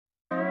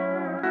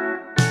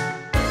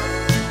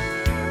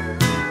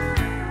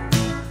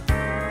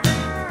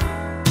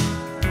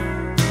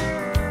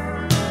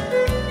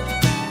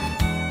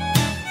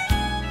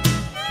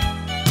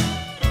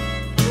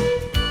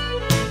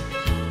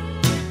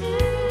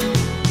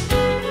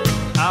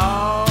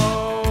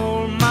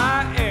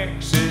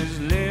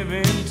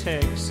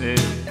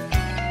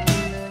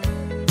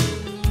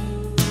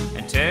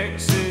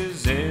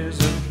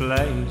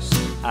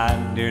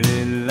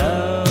dearly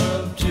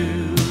love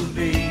to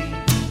be.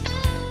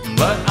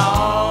 But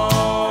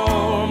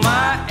all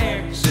my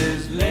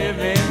exes live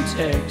in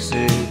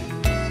Texas,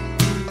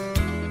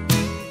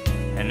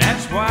 and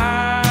that's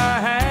why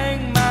I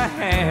hang my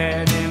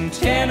hat in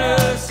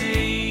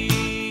Tennessee.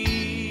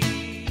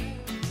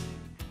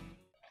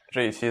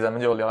 这一期咱们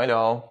就聊一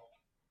聊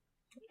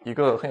一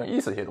个很有意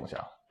思的一些东西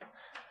啊。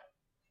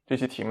这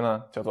期题目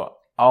呢叫做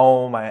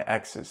All my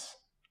exes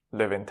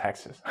live in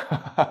Texas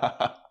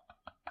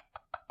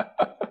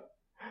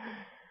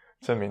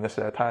这名字实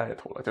在太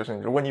土了，就是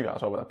如果你比方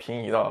说把它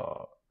平移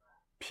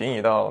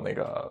到那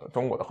个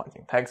中国的环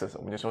境 Texas，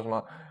 我们就说什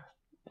么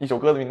一首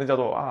歌的名字叫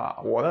做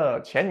我的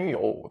前女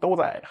友都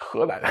在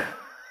荷兰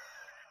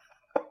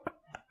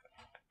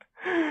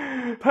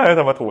太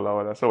他妈土了，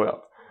我的受不了。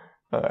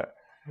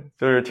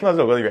就是听到这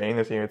首歌的原因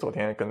呢，是因为昨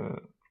天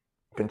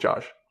跟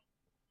Josh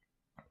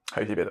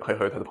还有一些别的，还有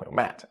他的朋友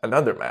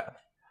Matt，another Matt，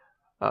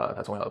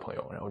 他从小的朋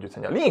友，然后去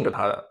参加另一个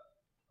他的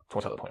从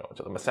小的朋友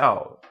叫做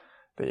Marcel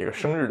的一个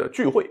生日的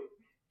聚会，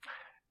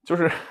就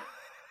是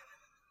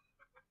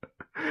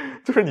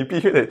你必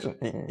须得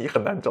你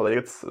很难找到一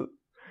个词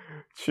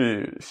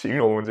去形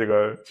容这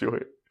个聚会，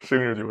生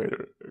日聚会就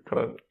是可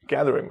能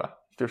gathering 吧，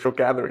就说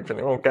gathering 只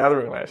能用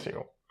gathering 来形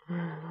容，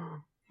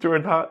就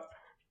是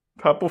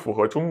它不符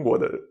合中国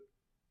的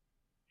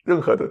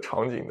任何的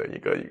场景的一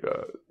个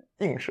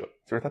映射，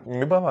就是你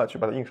没办法去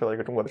把它映射到一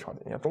个中国的场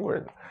景。你看中国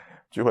人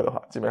聚会的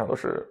话，基本上都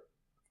是，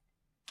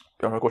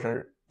比方说过生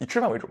日，以吃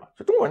饭为主嘛。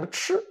就中国人的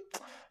吃，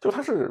就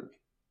他是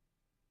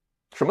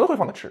什么都会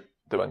放在吃，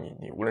对吧？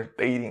你无论是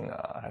dating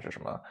啊，还是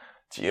什么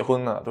结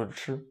婚啊，都是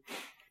吃。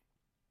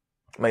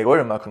美国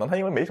人嘛，可能他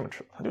因为没什么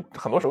吃，他就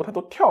很多时候他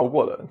都跳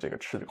过了这个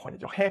吃这个环节，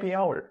叫 happy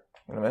hour。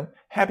你们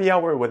happy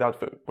hour without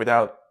food,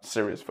 without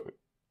serious food。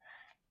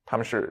他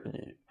们是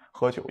以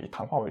喝酒以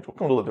谈话为主，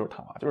更多的都是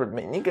谈话，就是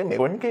你给美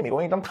国人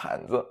一张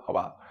毯子，好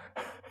吧，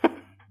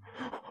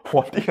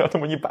往地上这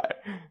么一摆，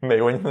美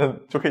国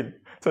人就可以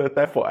在那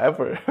待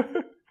forever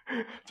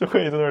就可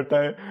以在那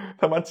待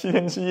他妈7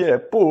天7夜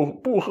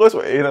不喝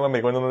水，他妈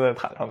美国人都能在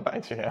毯上待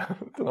7天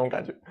这种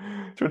感觉，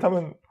就是他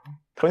们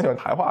很喜欢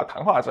谈话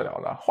治疗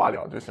的，化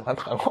疗就喜欢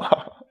谈话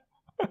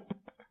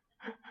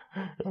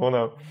然后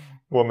呢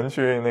我们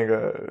去那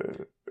个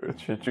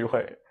去聚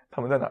会，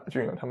他们在哪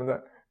聚呢？他们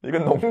在一个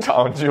农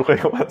场聚会，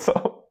我操！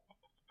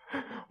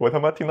我他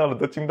妈听到了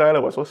都惊呆了。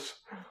我说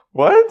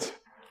 ，what？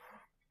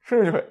 生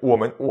日聚会，我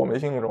们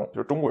心目中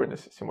就是中国人的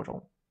心目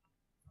中，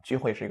聚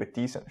会是一个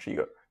decent， 是一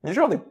个你至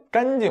少得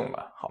干净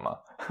吧，好吗？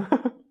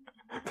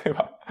对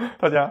吧？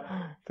大家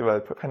对吧？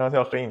拍张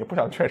照合影，你不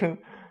想全身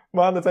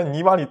妈的在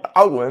泥巴里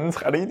打滚，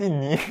踩了一地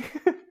泥，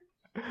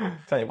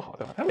这样也不好，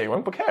对吧？但美国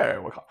人不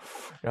care， 我靠！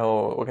然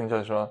后我跟教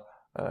授说，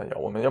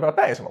我们要不要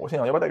带什么？我心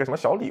想要不要带个什么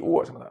小礼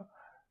物什么的。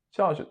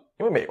教授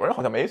因为美国人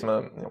好像没什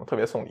么那种特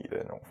别送礼的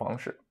那种方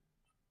式，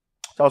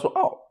教授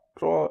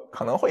说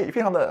可能会非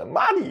常的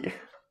muddy，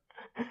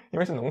 因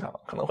为是农场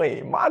可能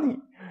会 muddy，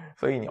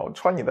 所以你要不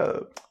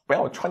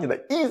要穿你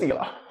的 easy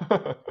了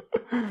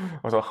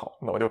我说好，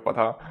那我就把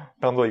它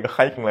当做一个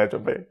hiking 来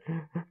准备，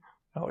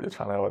然后我就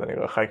穿了我的那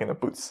个 hiking 的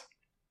boots，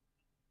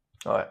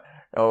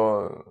 然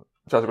后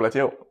教授过来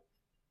接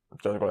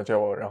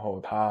我，然后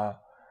他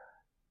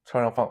车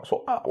上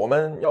说我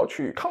们要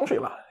去 country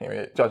了，因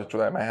为教授住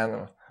在迈阿密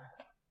嘛，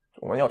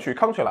我们要去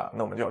country 了，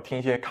那我们就要听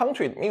一些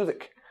country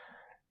music，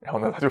 然后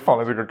呢他就放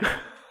了这个歌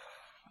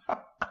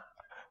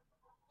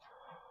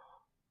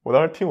我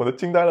当时听我都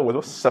惊呆了，我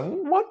说什么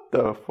what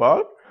the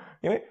fuck，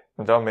 因为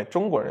你知道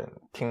中国人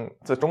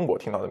在中国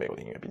听到的美国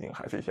的音乐毕竟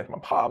还是一些什么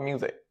pop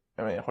music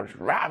或者是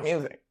rap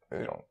music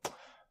那种，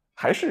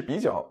还是比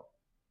较，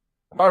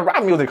当然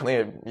rap music 可能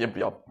也比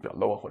较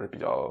low 或者比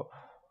较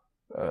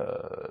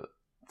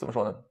怎么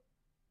说呢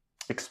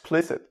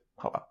explicit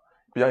好吧，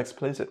比较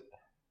explicit，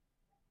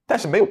 但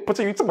是不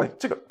至于这么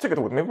这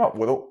个我没办法，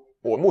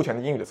我目前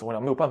的英语的词汇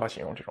量没有办法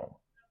形容这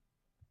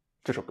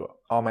首歌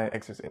All my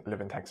exes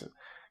live in Texas，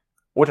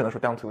 我只能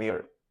说 down to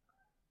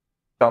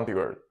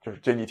earth 就是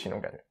接地气那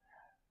种感觉，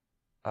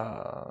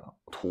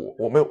土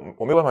我没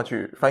有办法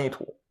去翻译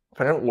土，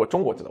反正我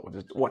中国知道，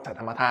我这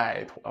他妈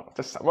太土了，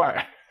这什么玩意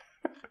儿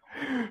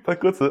他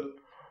歌词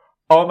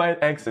All my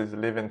exes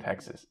live in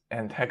Texas,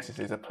 and Texas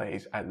is a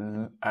place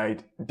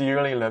I'd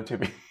dearly love to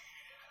be.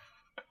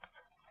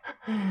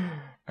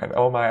 And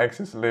all my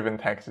exes live in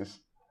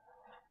Texas,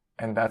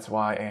 and that's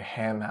why I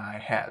hang my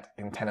hat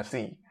in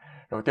Tennessee.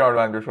 然后第二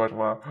段就说什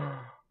么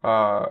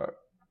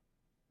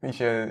一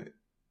些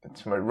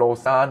什么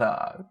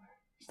Rosanna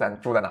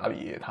住在哪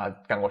里，她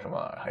干过什么，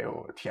还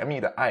有甜蜜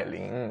的艾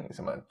琳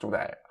什么住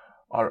在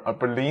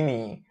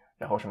Abilene，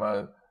 然后什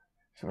么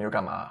又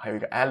干嘛，还有一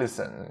个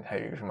Allison， 还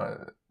有一个什么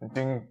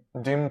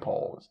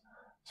Dimples，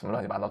 什么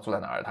乱七八糟住在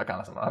哪儿，他干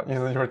了什么，意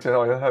思就是介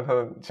绍一下他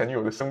的前女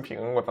友的生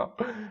平。我操，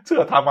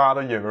这他妈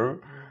的也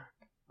能，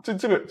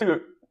这个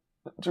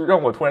就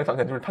让我突然想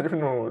起来，就是他就是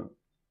那种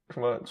什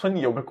么村里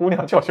有个姑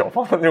娘叫小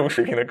芳的那种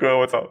水平的歌，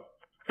我操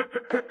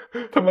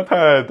他妈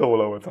太逗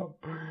了，我操。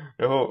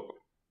然后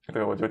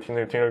对，我就听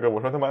着歌，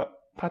我说他妈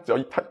他只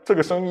要他这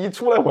个声音一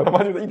出来，我他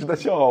妈就一直在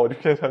笑，我就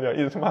变成这样，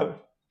一直他妈的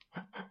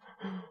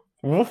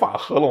无法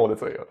合拢我的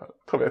嘴，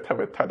特别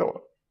太逗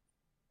了。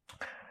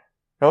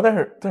然后但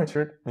是其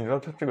实你知道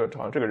这个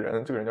好像这个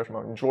人叫什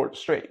么 George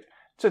Strait，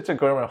 这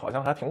哥们儿好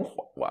像还挺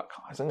火，我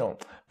靠，还是那种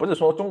不是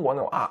说中国那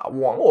种啊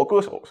网络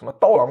歌手，什么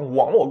刀郎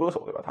网络歌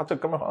手对吧？他这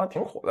哥们儿好像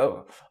挺火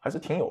的，还是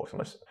挺有什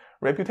么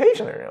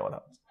reputation 的人，我操，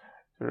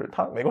就是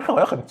他美国人好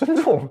像很尊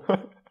重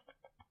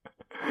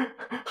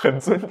很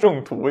尊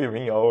重土味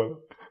民谣，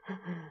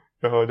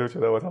然后就觉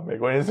得我操，美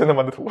国人真他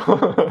妈的土。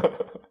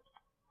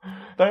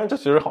当然这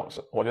其实是好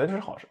事，我觉得这是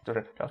好事，就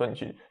是比方说你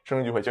去生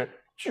日聚会，其实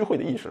聚会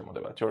的意识嘛，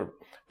对吧？就是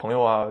朋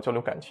友啊交流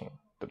感情，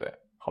对不对？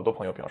好多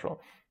朋友比方说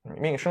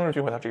因为生日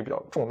聚会它是一个比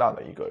较重大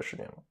的一个事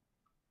件嘛，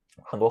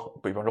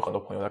比方说很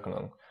多朋友他可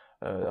能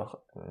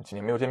几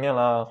年没有见面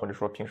啦，或者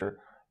说平时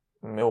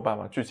没有办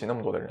法聚集那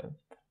么多的人，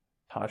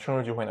他生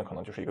日聚会呢可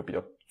能就是一个比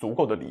较足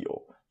够的理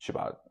由去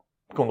把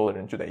更多的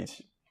人聚在一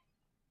起。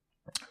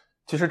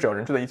其实只要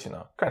人聚在一起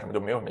呢，干什么就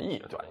没有什么意义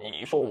了，对吧？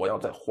你说我要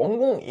在皇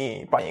宫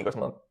里办一个什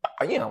么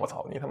大宴，我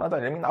操，你他妈在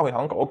人民大会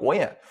堂搞个国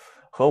宴，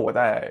和我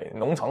在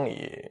农场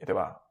里，对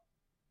吧？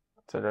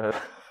在这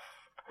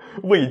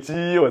喂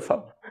鸡，我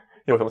操，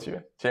有什么区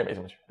别？其实也没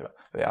什么区别，对吧？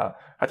大家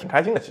还挺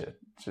开心的，其实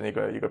是一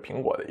个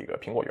苹果的一个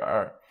苹果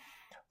园，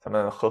咱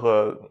们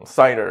喝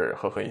cider，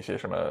 喝一些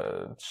什么，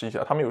吃一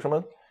下，他们有什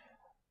么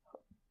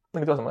那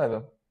个叫什么来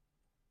着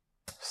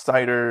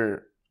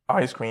 ？cider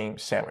ice cream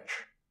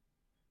sandwich。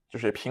就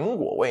是苹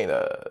果味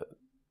的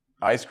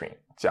ice cream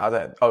夹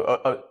在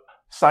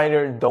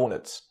cider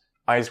donuts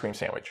ice cream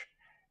sandwich，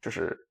 就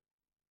是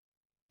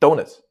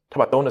donuts， 他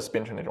把 donuts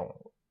变成那种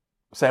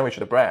sandwich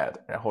的 bread，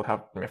 然后它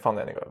里面放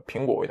在那个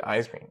苹果味的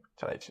ice cream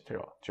加在一起，就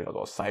叫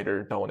做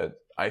cider donut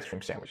ice cream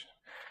sandwich，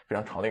 非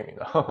常长的一个名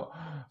字，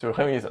就是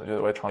很有意思，就是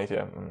我也尝一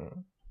些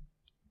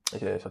一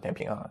些小甜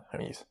品啊，很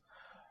有意思。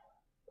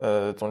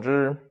总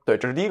之对，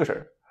这是第一个事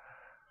儿。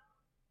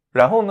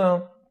然后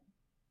呢？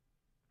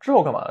之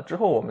后干嘛？之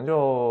后我们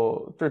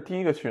这是第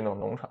一个去那种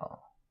农场，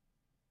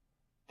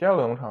第二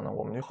个农场呢，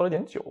我们就喝了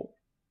点酒。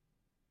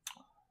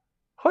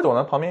喝酒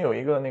呢，旁边有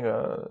一个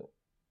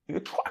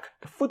truck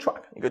food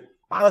truck， 一个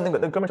那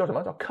个哥们叫什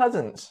么？叫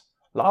Cousins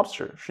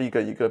Lobster， 是一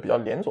个比较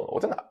连锁的。我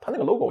在哪？他那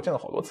个 logo 我见了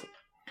好多次，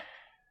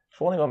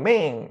说那个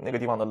Maine 那个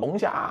地方的龙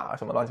虾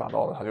什么乱七八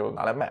糟的，他就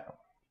拿来卖。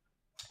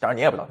当然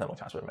你也不知道那龙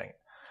虾是不是 Maine，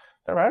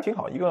 但是反正挺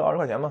好，一个20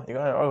块钱嘛，一个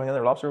20块钱的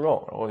lobster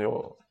roll， 然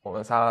后我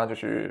们仨就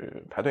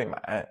去排队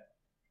买。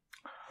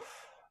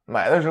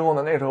买的时候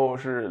呢，那时候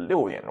是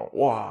6点钟，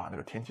哇，那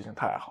个天气真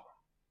太好了，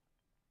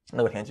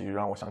那个天气就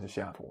让我想起西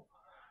雅图，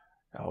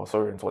然后所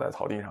有人坐在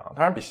草地上，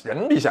当然比西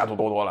雅图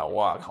多了，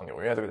哇靠，纽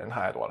约这个人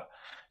太多了，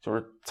就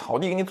是草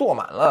地给你坐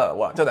满了，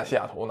哇，这在西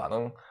雅图哪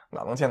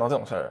能见到这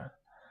种事儿？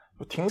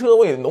停车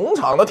位，农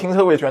场的停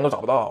车位居然都找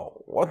不到，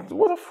我的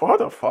what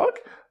the fuck，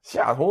 西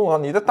雅图啊，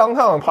你的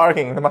downtown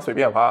parking 他妈随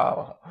便发，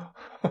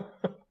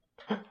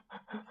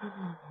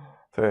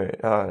对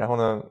啊，然后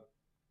呢？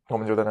我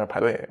们就在那排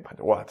队，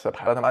哇，这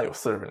排了他妈有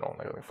40分钟，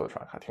那个food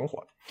truck还挺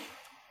火的。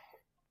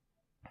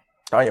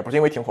当然也不是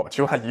因为挺火，只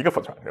有他一个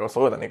food truck，然后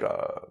所有的那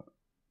个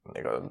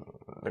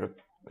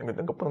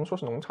不能说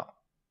是农场，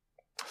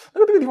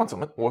那个地方怎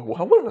么我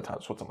还问了他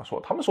说怎么说，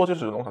他们说就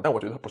是农场，但我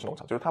觉得它不是农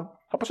场，就是它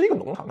不是一个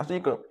农场，它是一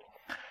个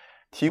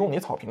提供你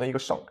草坪的一个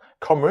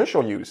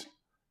commercial use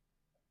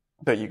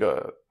的一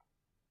个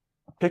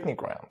picnic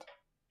ground，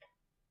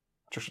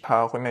 就是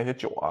他会卖一些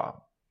酒啊，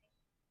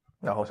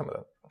然后什么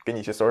的，给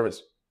你一些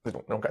service。那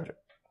种感觉，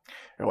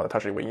然后它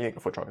是唯一一个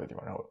food truck 的地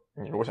方。然后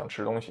你如果想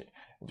吃东西，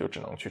你就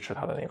只能去吃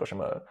它的那个什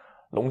么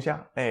龙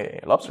虾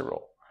，lobster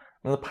roll，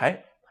 那排。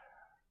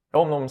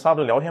然后我们仨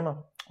不是聊天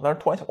吗？当时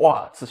突然想，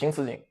哇，此情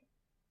此景，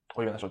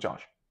我跟他说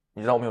Josh，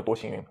 你知道我们有多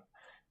幸运吗？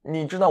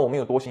你知道我们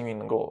有多幸运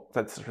能够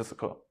在此时此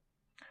刻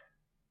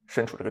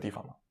身处这个地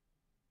方吗？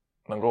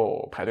能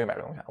够排队买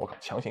个龙虾，我靠，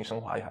强行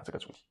升华一下这个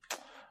主题，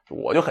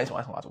我就很喜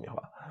欢升华主题，好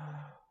吧？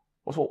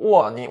我说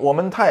哇，我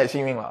们太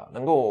幸运了，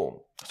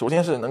首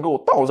先是能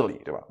够到这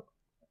里，对吧？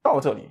到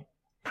这里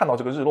看到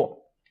这个日落，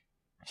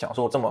享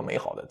受这么美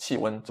好的气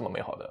温，这么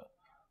美好的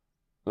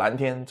蓝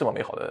天，这么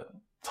美好的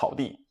草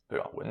地，对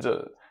吧？闻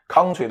着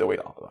country的味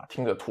道，对吧？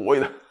听着土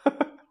味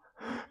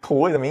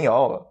的民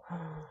谣，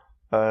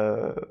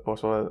我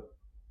说，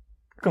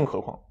更何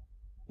况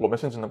我们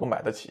甚至能够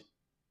买得起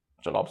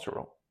这 lobster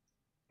roll，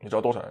 你知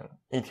道多少人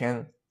一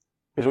天，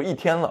别说一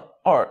天了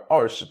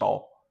，20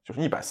刀就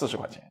是140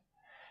块钱。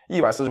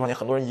140块钱，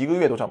很多人一个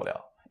月都赚不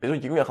了。别说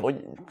一个月，很多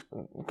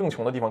更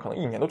穷的地方可能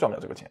1年都赚不了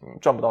这个钱，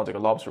赚不到这个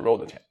lobster roll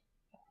的钱。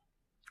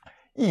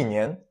1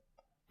年，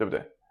对不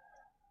对？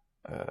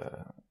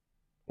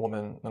我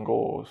们能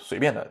够随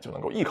便的就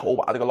能够一口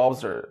把这个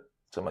lobster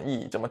这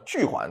么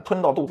巨缓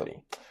吞到肚子里，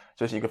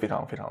这是一个非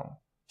常非常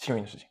幸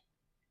运的事情。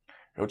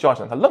然后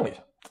Josh 他愣了一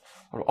下，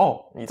他说：“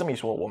哦，你这么一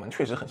说，我们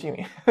确实很幸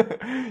运，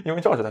因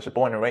为 Josh 他是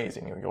born and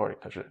raised in New York，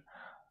 他是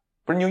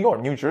不是 New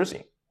York，New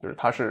Jersey， 就是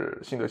他是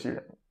新泽西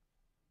人。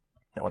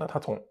然后呢，他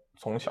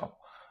从小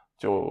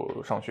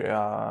就上学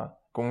啊、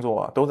工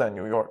作啊，都在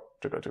New York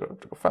这个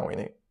范围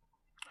内。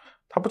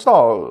他不知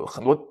道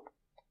很多，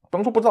不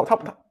能说不知道，他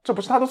这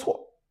不是他的错，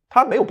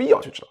他没有必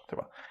要去知道，对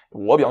吧？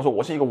我比方说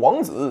我是一个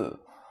王子，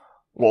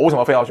我为什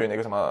么非要去那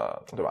个什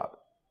么，对吧？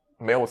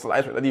没有自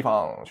来水的地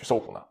方去受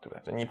苦呢，对不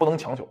对？你不能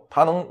强求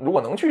他如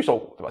果能去受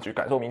苦，对吧？去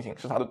感受民情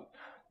是他的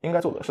应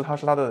该做的，是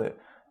他的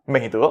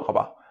美德，好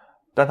吧？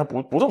但他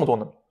不这么做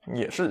呢，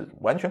也是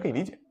完全可以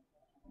理解。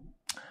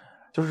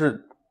就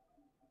是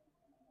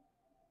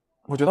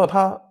我觉得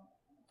他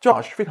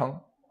Josh 非常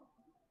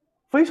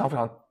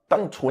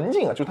纯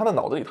净啊，就是他的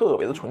脑子里特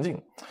别的纯净。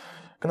我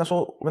跟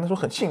他说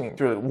很幸运，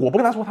就是我不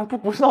跟他说他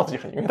不知道自己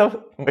很幸运，因为他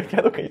每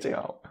天都可以这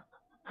样。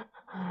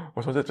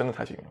我说这真的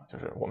太幸运了，就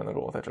是我们能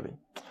够在这里，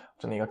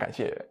真的应该感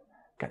谢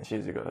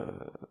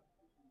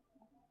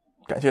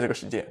这个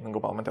世界能够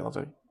把我们带到这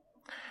里。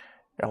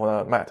然后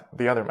呢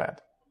the other Matt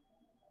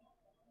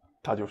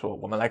他就说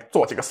我们来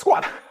做这个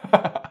squat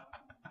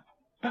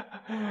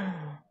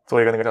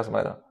做一个那个叫什么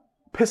来着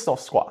pistol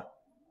squat，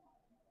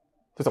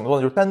 就怎么说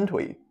呢，就是单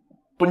腿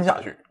蹲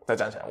下去再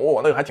站起来，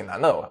那个还挺难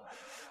的。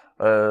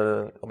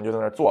我们就在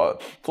那做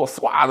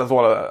squat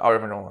做了20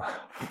分钟，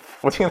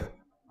附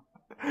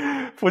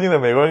近的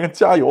美国人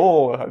加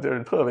油，就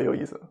是特别有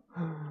意思。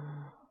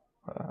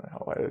然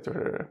后就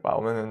是把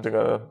我们这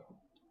个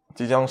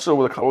即将摄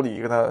入的卡路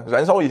里给它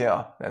燃烧一些。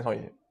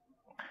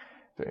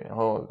对，然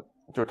后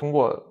就是通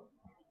过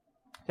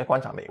先观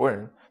察美国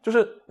人，就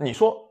是你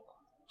说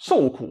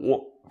受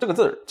苦这个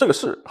字这个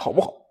事好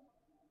不好？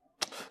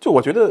就我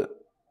觉得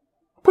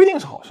不一定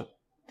是好事。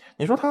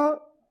你说他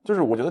就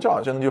是我觉得这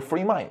样真的就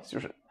free mind， 就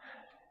是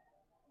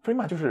free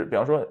mind 就是比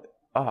方说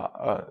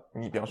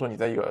你比方说你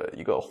在一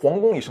个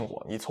皇宫里生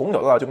活，你从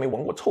小到大就没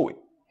闻过臭味，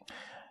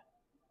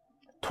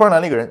突然来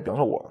了一个人，比方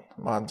说我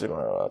这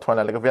个突然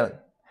来了一个 villain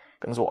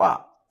跟他说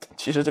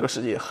其实这个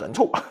世界很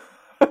臭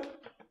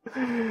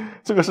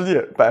这个世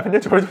界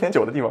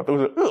99.9%的地方都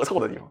是恶臭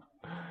的地方，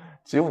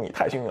只有你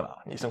太幸运了，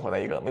你生活在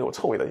一个没有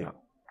臭味的地方。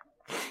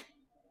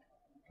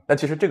但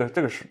其实这个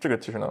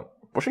其实呢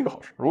不是一个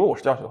好事。如果我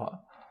是教师的话，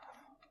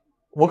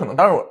我可能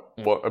当然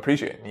我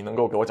appreciate 你能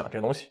够给我讲这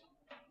些东西，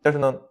但是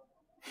呢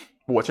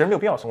我其实没有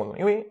必要生活中，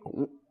因为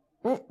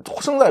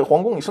生在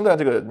皇宫里，生在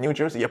这个 New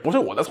Jersey 也不是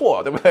我的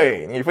错，对不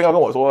对？你非要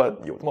跟我说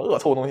有这么恶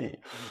臭的东西，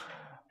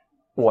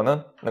我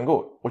呢能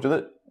够，我觉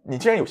得你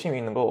既然有幸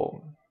运能够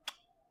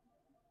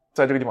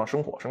在这个地方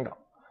生活生长，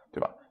对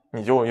吧？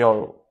你就要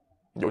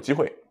有机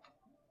会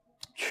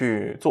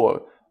去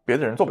做别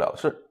的人做不了的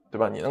事，对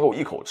吧？你能够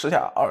一口吃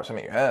下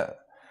$20，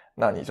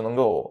那你就能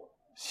够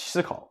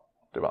思考，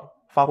对吧？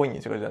发挥你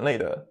这个人类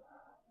的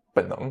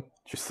本能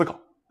去思考，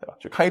对吧？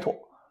去开拓，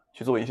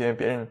去做一些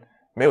别人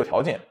没有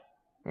条件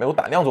没有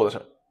胆量做的事，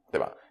对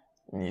吧？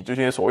你这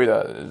些所谓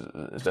的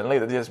人类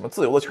的这些什么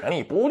自由的权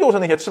利，不就是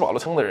那些吃饱了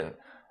撑的人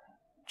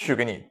去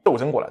给你斗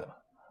争过来的吗？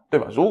对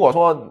吧？如果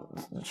说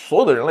所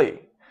有的人类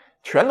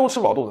全都吃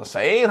饱肚子，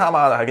谁他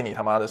妈的还跟你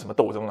他妈的什么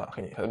斗争啊，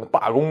跟你什么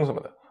罢工什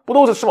么的，不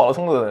都是吃饱了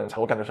撑的人才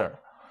会干这事儿？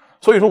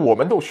所以说我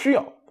们都需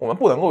要，我们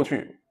不能够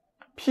去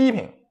批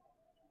评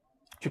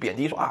去贬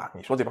低说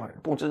你说这帮人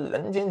不知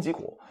人间疾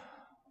苦，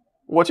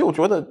我就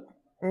觉得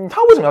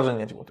他为什么要知人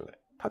间疾苦，对不对？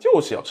他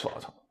就是要吃饱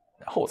了撑，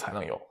然后才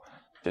能有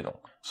这种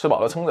吃饱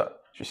了撑着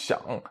去想，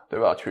对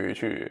吧？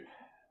去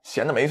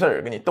闲着没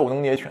事给你斗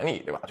争这些权利，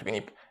对吧？去给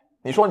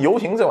你说游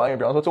行这玩意儿，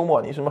比方说周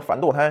末你什么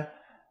反堕胎，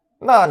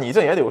那你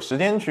这也得有时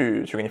间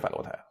去给你反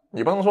堕胎，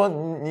你不能说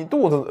你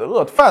肚子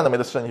饿饭都没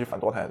得吃你去反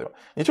堕胎，对吧？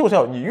你就是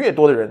要你越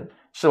多的人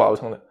吃饱了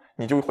撑的，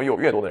你就会有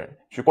越多的人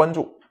去关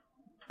注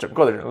整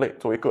个的人类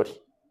作为个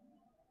体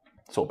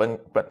所本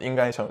应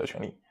该享有的权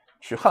利，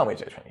去捍卫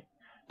这些权利，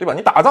对吧？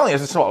你打仗也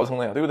是吃饱了撑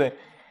的呀，对不对？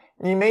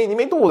你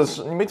没肚子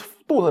吃，你没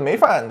肚子没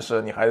饭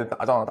吃，你还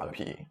打仗打个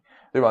屁，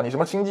对吧？你什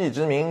么经济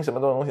殖民什么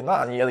东西，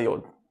那你也得有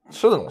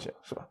吃的东西，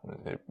是吧？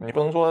你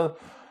不能说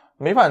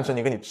没饭吃，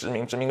你给你殖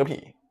民个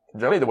屁！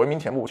人类的文明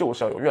填补就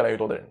是要有越来越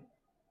多的人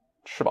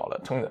吃饱了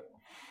撑着。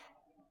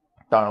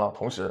当然了，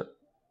同时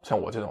像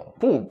我这种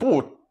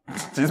不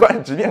即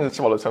便是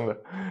吃饱了撑的，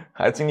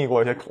还经历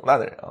过一些苦难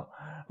的人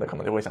那可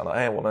能就会想到，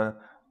我们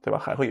对吧，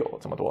还会有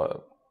这么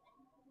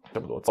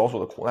多遭受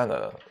的苦难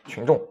的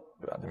群众，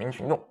对吧？人民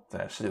群众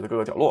在世界的各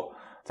个角落，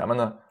咱们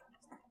呢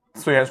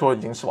虽然说已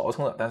经吃饱了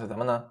撑了，但是咱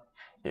们呢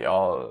也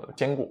要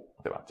兼顾，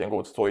对吧？兼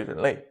顾作为人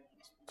类，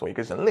作为一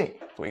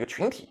个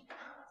群体，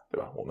对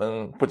吧？我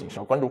们不仅是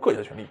要关注个体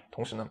的权利，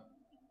同时呢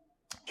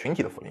群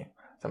体的福利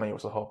咱们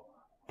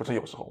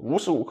无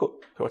时无刻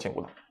都要兼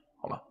顾到，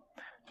好吗？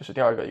这是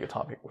第二个一个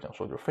topic 我想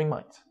说，就是 free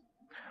mind。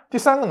 第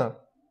三个呢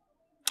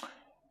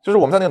就是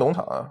我们在那个农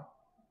场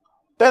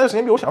待的时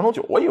间比我想象中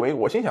久，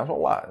我心想说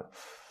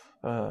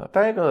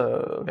待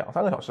个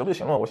2-3个小时不就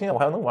行了吗？我心想我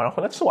还能晚上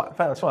回来吃晚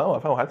饭，吃完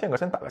晚饭我还健个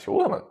身打个球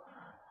什么的。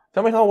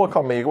但没想到我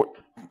靠，美国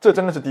这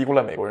真的是低估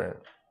了美国人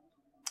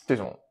这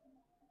种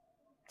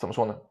怎么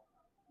说呢，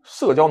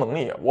社交能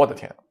力啊！我的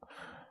天，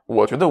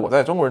我觉得我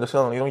在中国人的社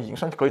交能力中已经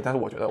算可以，但是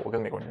我觉得我跟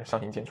美国人相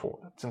形见绌，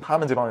他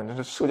们这帮人真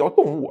是社交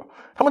动物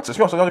他们只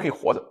需要社交就可以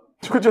活着，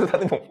就是他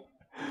那种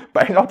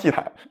白烧地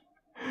毯，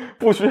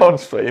不需要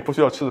水，不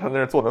需要吃，他在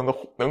那做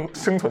能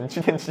生存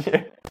7天7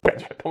夜，感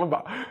觉他们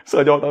把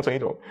社交当成一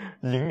种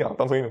营养，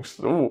当成一种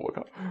食物。我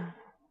靠，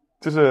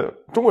就是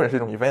中国人是一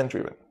种 event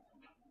driven。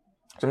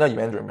什么叫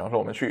event driven？ 比方说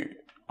我们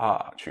去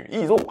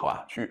艺术，好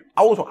吧，去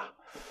Ultra，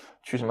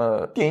 去什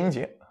么电影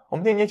节，我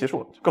们电影节结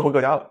束了，各回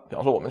各家了。比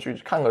方说我们去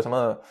看个什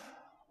么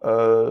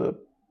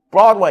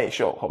Broadway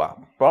show， 好吧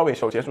 ，Broadway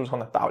show 结束之后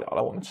呢，大不了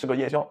了，我们吃个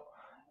夜宵，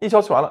夜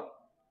宵吃完了，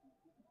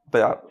大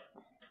家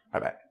拜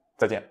拜，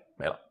再见，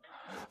没了。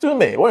就是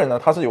美国人呢，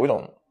他是有一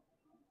种，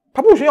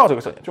他不需要这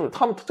个社交，就是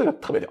他们这个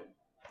特别屌。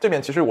这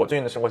边其实我最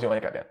近的生活习惯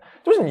也改变，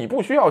就是你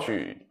不需要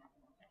去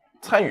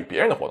参与别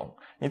人的活动，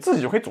你自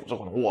己就可以组织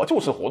活动。我就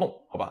是活动，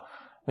好吧？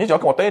你只要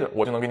跟我待着，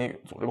我就能给你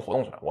组织个活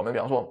动出来。我们比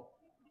方说，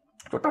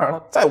就当然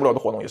了，再无聊的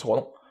活动也是活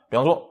动。比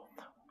方说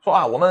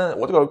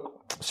我这个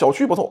小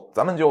区不错，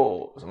咱们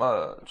就什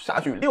么下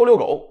去遛遛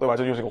狗，对吧？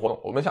这就是一个活动。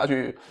我们下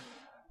去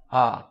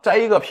摘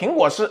一个苹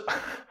果吃，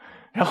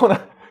然后呢，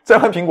摘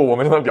完苹果我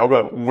们就能聊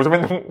个50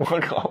分钟。我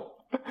靠，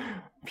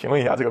评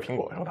论一下这个苹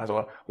果，然后他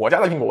说我家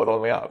的苹果怎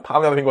么样，他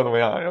们家的苹果怎么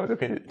样，然后就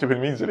可以你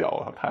们一直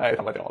聊，太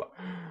他妈屌了。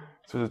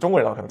就是中国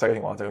人可能摘个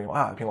苹果，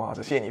苹果好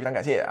吃，谢谢你，非常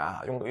感谢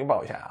拥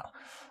抱一下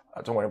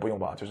中国人不拥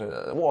抱，就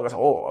是握个手，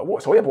握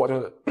手也不握，就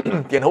是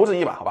点头之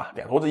意吧，好吧，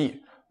点头之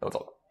意，然后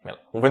走了，没了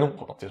，5分钟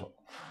活动结束。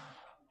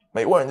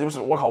美国人就是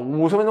我靠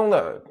，50分钟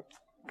的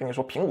跟你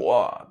说苹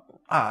果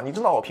你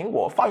知道苹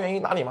果发源于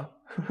哪里吗？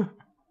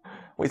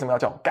为什么要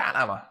叫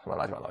干嘛？什么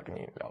乱七八糟跟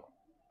你聊，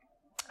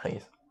很有意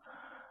思。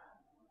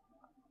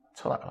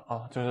扯哪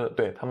了就是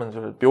对他们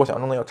就是比我想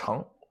象中的要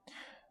长。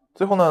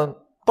最后呢，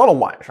到了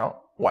晚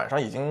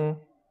上已经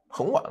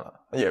很晚了，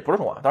也不是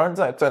很晚，当然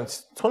在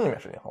村里面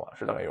时间很晚，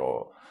是大概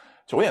有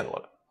9点多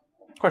了，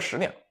快10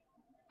点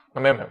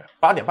了。没有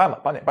8点半吧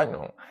，8点半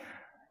钟。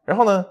然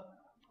后呢，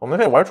我们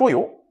可以玩桌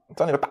游，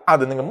在那个大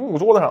的那个木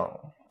桌子上，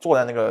坐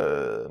在那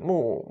个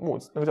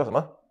那个叫什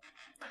么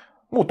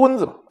木墩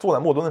子吧，坐在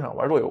木墩子上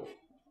玩桌游，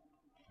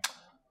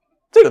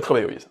这个特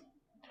别有意思。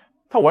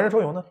他玩着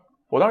桌游呢，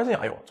我当时心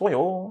想，哎呦，桌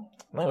游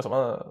能有什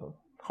么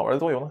好玩的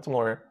桌游呢？这么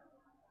多人，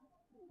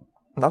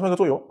拿出一个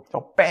桌游叫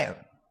Ban，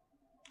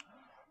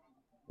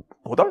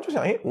 我当时就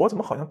想，我怎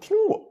么好像听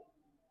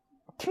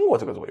过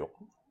这个桌游？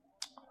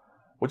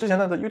我之前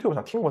在 YouTube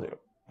上听过这个，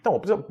但我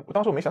不知道，我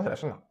当时我没想起来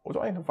是哪。我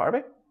说，玩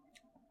呗。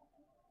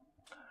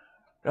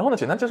然后呢，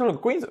简单介绍了个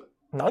规则，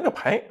拿了个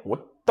牌，我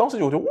当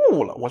时我就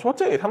悟了，我说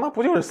这他妈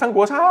不就是三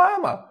国杀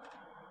吗？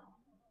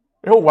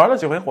然后玩了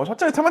几回，我说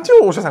这他妈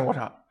就是三国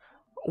杀，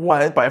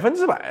玩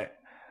100%。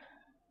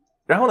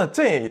然后呢，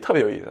这特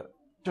别有意思，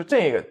就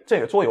这个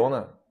桌游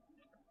呢，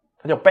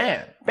它叫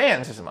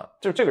Ban 是什么？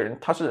就是这个人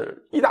他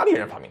是意大利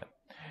人发明的，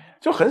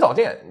就很少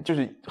见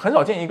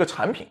一个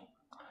产品，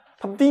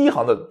它的第一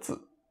行的字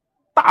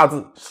大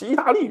字是意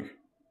大利语，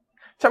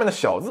下面的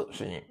小字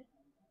是英语。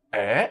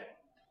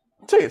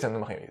这个真的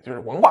很有意思，就是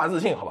文化自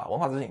信，好吧？文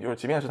化自信就是，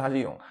即便是它是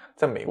一种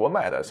在美国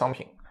卖的商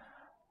品，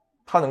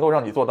它能够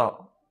让你做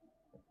到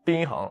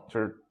第一行就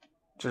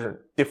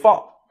是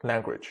default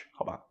language，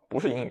 好吧？不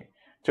是英语，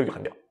这个就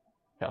很屌。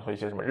比方说一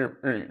些什么日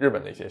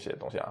本的一些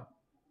东西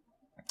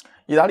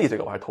意大利这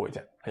个我还头一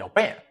见，它叫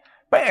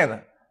ban 呢，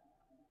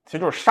其实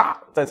就是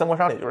杀，在三国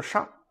杀里就是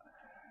杀。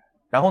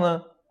然后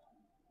呢，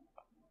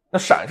那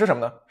闪是什么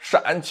呢？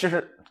闪其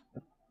实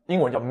英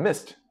文叫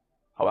mist，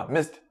 好吧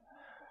 ，mist。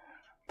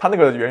他那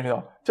个原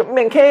型叫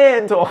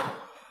Mancanto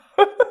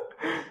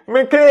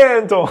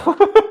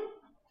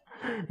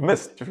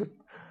Miss 就是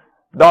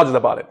dodge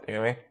about it， 因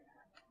为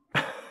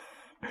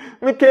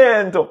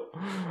Mancanto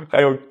还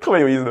有特别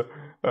有意思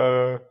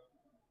的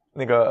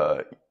那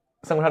个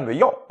三国杀里的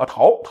药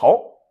桃，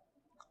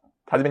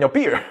他这边叫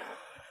beer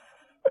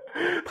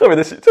特别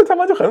的细，这他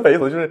妈就很匪夷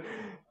所思，就是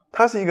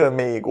它是一个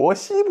美国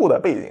西部的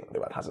背景，对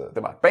吧？它是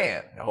对吧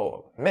ban 然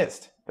后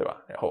mist 对吧？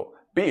然后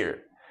beer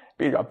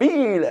叫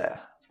beer，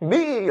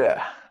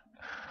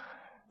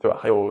对吧？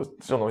还有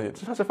这种东西，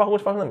它是发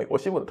生在美国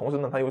西部的，同时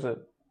呢，它又是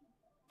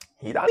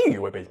意大利语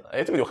为背景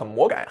的，这个就很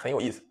魔改，很有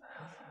意思。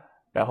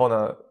然后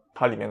呢，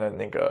它里面的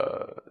那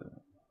个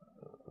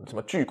什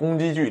么攻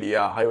击距离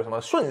还有什么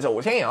顺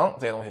手牵羊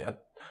这些东西，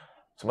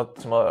什么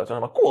叫什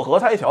么过河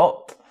拆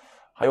桥，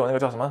还有那个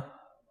叫什么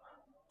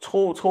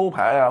抽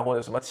牌或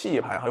者什么弃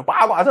牌，还有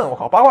八卦阵，我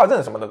靠，八卦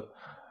阵什么的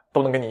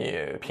都能给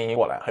你平移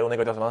过来。还有那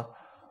个叫什么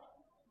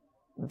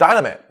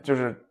dynamite， 就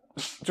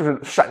是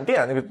闪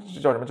电，那个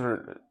叫什么？就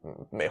是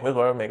每回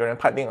合每个人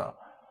判定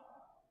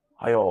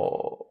还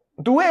有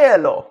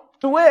duello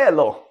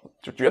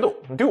就决斗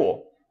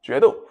duel 决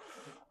斗，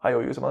还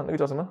有一个什么那个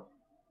叫什么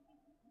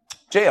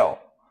jail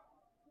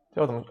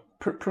叫什么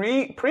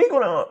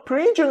prison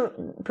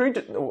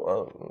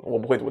我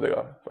不会读这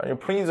个，反正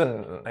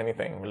prison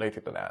anything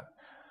related to that，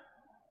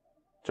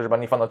 就是把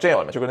你放到 jail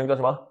里面，就跟那个叫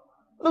什么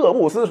乐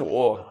不思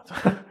蜀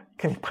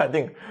给你判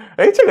定，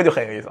这个就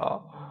很有意思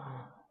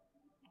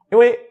因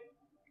为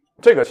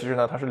这个其实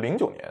呢，它是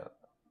09年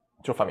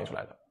就发明出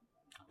来的，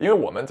因为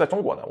我们在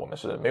中国呢，我们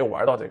是没有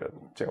玩到这个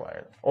玩意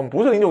儿的，我们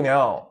不是09年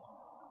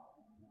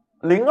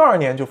02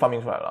年就发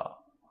明出来了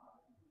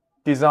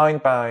 ，designed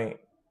by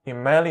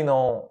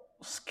Emiliano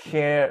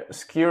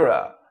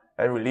Sciarra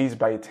and released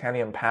by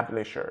Italian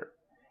publisher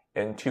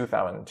in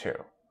 2002。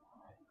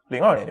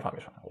02年就发明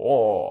出来，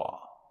哇，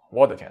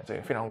我的天，这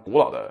个非常古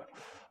老的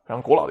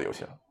游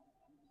戏了。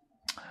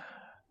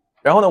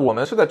然后呢，我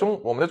们在中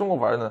国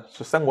玩的呢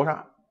是三国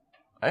杀，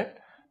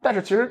但是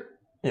其实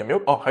也没有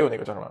还有那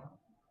个叫什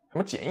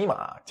么减一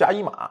码、加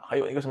一码，还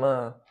有一个什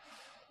么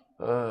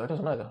叫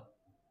什么来着？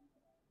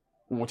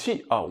武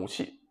器。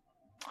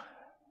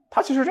它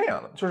其实是这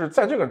样的，就是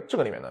在这个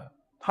里面呢，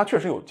它确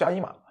实有加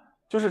一码，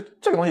就是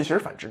这个东西其实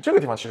反之，这个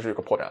地方其实有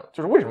个破绽了，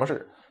就是为什么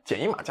是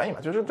减一码加一码，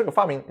就是这个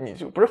发明你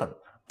就不是很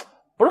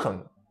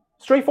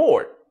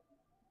straightforward，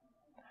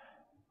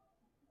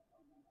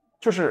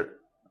 就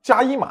是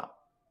加一码，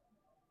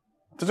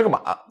就这个码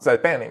在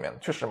band 里面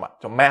确实码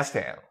叫 mass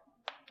hand，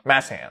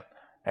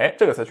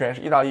 这个词居然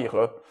是意大利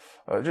和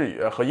日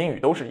语和英语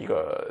都是一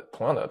个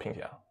同样的拼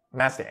写啊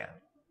 ，mass hand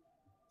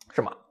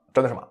是码，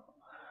真的是码，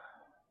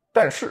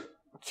但是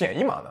减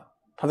一码呢，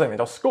它在里面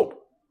叫 scope，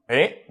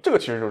 这个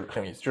其实就是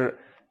很有意思，就是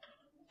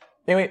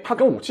因为它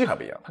跟武器还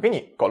不一样，它给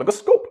你搞了个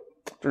scope，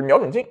 就是瞄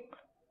准镜，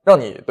让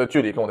你的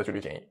距离跟我的距离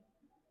减一，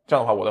这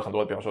样的话，我的很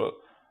多，比方说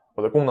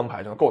我的功能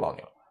牌就能够到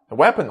你了。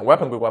weapon 归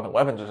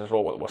weapon 只是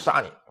说我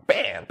杀你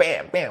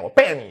bam 我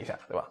ban 你一下，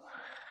对吧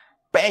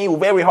 ？ban you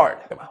very hard，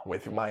 对吧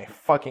 ？With my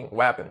fucking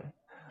weapon，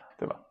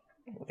 对吧？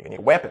那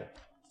个 weapon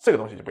这个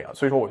东西就不一样，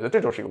所以说我觉得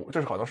这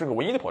好像是个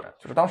唯一的破绽，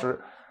就是当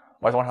时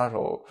玩三国杀的时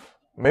候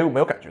没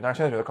有感觉，但是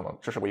现在觉得可能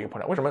这是唯一的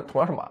破绽。为什么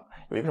同样是码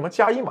有一个什么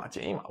加一码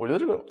减一码？我觉得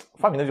这个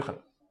发明的就很，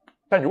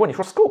但如果你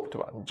说 scope，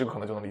 对吧？你这个可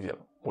能就能理解了，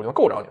我就能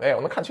够着你，我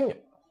能看清你，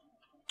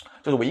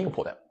这是唯一一个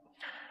破绽。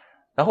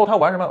然后他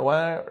玩什么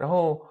玩？然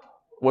后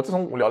我自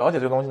从了解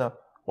这个东西呢，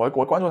我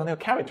关注他那个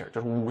character，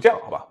 就是武将，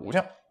好吧，武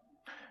将，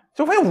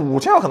就发现武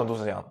将可能都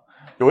是这样的。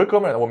有一个哥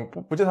们儿，我们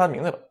不记得他的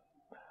名字了。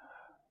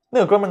那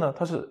个哥们儿呢，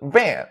他是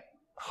ban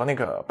和那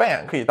个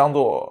ban 可以当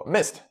做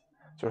mist，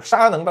 就是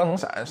杀能当成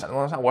闪，闪能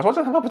当成杀。我说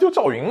这他妈不就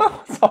赵云吗？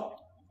我操！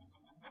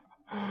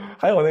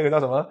还有那个叫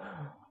什么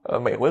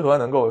每回合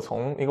能够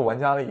从一个玩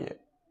家里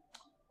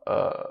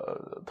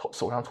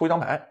手上抽一张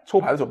牌，抽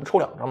牌的时候不抽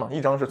2张吗？一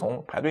张是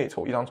从排队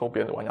抽，一张抽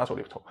别的玩家手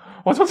里抽。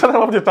我说这他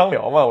妈不就张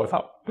辽吗？我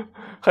操！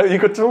还有一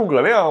个诸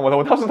葛亮，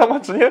我当时他妈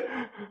直接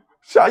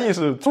下意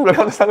识诸葛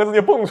亮这3个字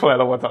就蹦出来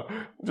了，我操！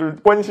就是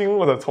关心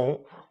我的从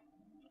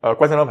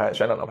关3张牌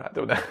选2张牌，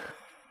对不对？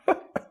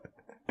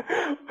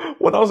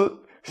我当时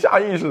下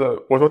意识的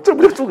我说这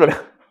不就诸葛亮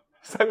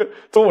3个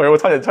中文，我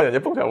差点就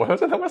蹦出来，我说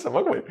这他妈什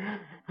么鬼？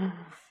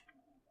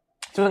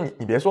就是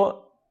你别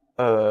说。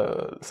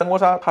三国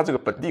杀它这个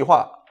本地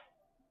化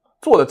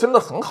做的真的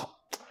很好，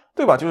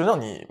对吧？就是让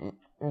你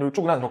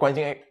诸葛亮什么关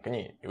心，给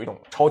你有一种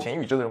超前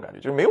预知的这种感觉，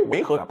就是没有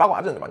违和感，八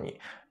卦阵，对吧？你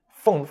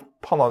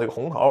碰到这个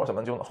红桃什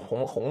么就能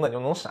红的就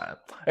能闪，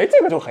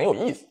这个就很有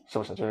意思，是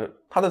不是？就是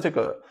它的这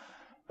个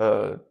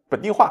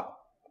本地化，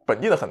本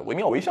地的很惟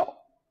妙惟肖，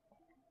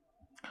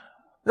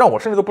让我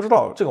甚至都不知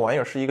道这个玩意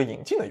儿是一个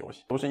引进的游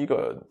戏，都是一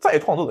个再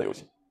创作的游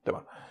戏，对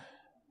吧？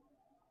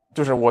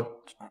就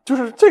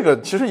是这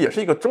个其实也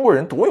是一个中国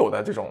人独有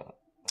的这种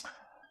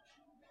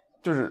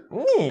就是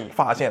逆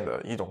发现的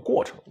一种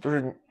过程，就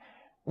是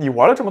你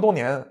玩了这么多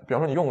年，比方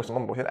说你用什么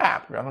某些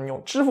app， 比方说你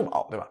用支付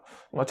宝，对吧？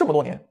那么这么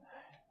多年，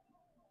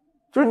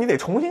就是你得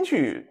重新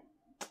去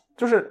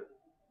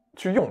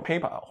用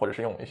PayPal 或者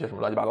是用一些什么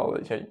乱七八糟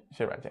的一些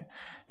软件，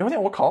你发现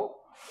我靠，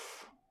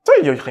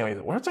这就很有意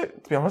思。我说这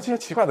比方说这些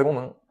奇怪的功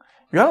能，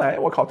原来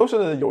我靠都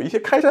是有一些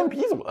开山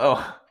鼻祖的。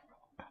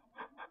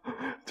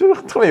就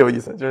是特别有意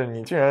思，就是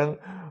你居然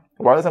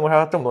玩了三国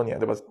杀这么多年，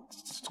对吧？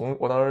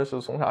我当时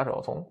是从啥时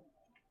候？从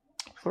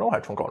初中还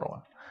是从高中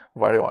啊？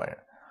玩这个玩意儿，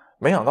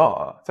没想到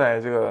啊，在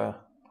这个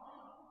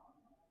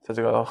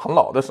很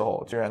老的时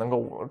候，居然能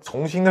够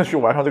重新的去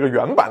玩上这个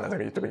原版的这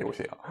个游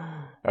戏啊，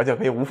而且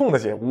可以无缝的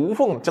接入，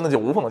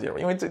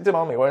因为这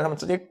帮美国人他们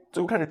直接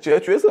就开始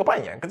角色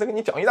扮演，跟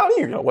你讲意大利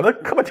语了，我那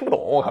根本听不懂，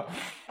我靠！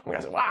我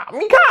开始哇，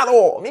米卡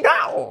多，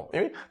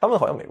因为他们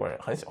好像美国人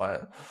很喜欢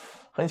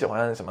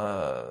什么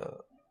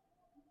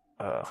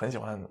很喜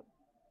欢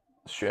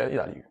学意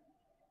大利语，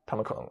他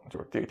们可能就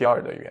是第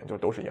二的语言就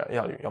都是意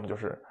大利语，要么就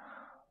是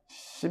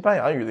西班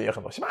牙语的也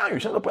很多，西班牙语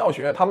甚至不要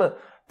学，他们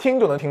听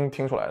就能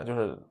听出来的，就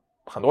是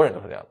很多人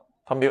都是这样的。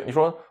他们你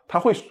说他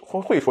会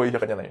说一些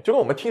很简单的语，就跟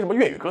我们听什么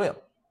粤语歌一样，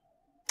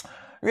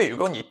粤语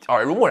歌你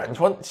耳濡目染，你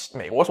说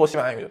美国说西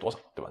班牙语有多少，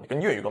对吧？你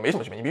跟粤语歌没什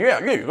么区别，你比粤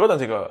语歌的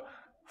这个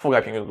覆盖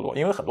频率多，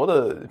因为很多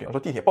的，比方说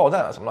地铁报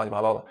站啊什么乱七八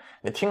糟的，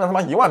你听了他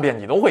妈1万遍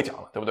你都会讲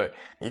了，对不对？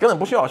你根本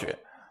不需要学，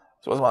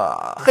说什么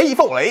黑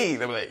凤梨，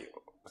对不对？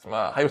什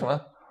么还有什么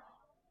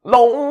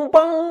龙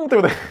崩，对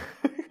不对？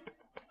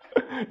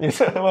你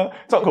是他妈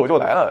张口就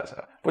来了，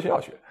不需要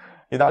学。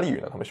意大利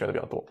语呢，他们学的比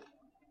较多。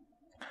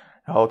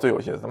然后最有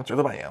意思的，他们角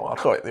色扮演，哇，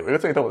有一个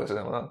最逗的是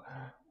什么呢？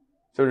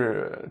就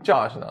是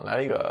Josh 呢来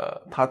了一个，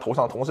他头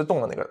上同时中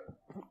了那个。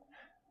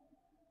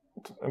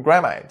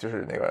Grammy 就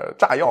是那个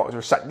炸药，就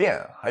是闪电，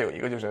还有一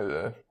个就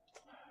是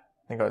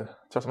那个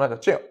叫什么来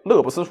着？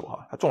乐不思蜀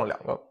哈，他中了2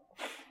个，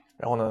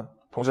然后呢，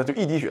同时就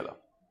一滴血，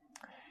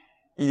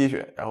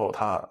然后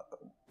他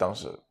当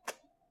时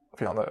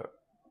非常的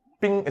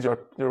就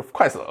是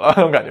快死了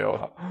那种感觉，我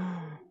操！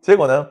结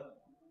果呢，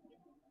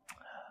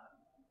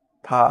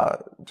他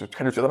就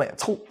开始觉得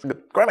抽这个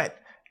拐麦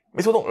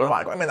没抽中，然后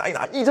把拐麦拿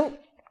一扔，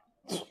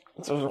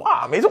就是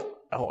哇没中，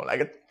然后来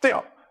个这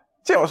样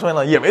出来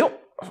呢也没中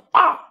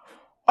，I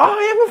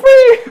am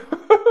free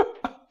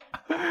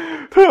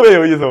特别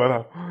有意思，我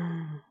操！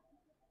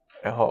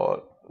然后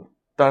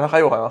当然他还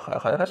有好像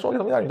还说个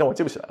什么样语，但我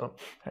记不起来了，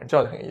反正这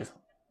样就很有意思。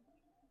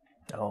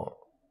然后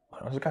好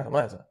像是干什么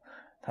来着，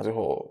他最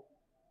后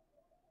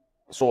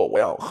说我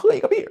要喝一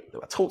个 beer， 对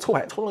吧？抽中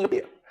一个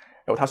beer，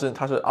 然后他是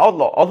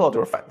outlaw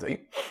就是反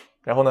贼，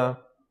然后呢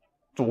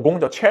主公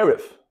叫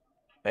sheriff，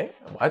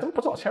 我还真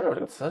不知道 sheriff 这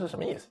个词是什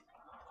么意思。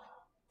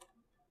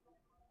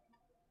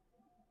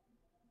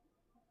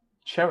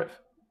sheriff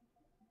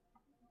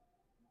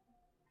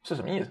是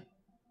什么意思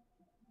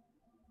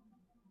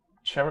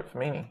 ？sheriff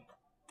meaning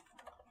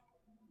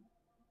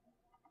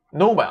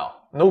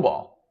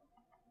noble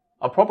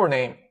a proper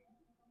name，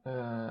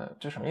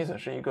 这什么意思？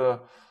是一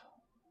个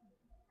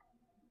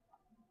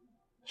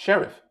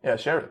sheriff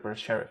不是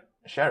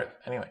sheriff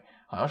anyway，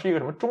 好像是一个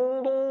什么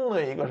中东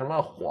的一个什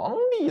么皇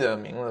帝的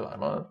名字吧，什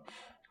么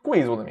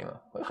贵族的名字，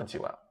很奇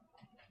怪。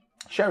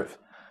sheriff，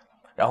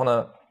 然后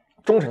呢，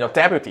忠臣叫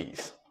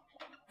deputies，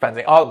 反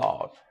贼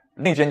outlaw，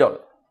 内奸叫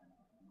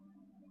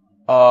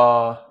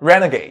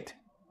renegade，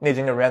 内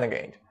奸叫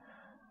renegade，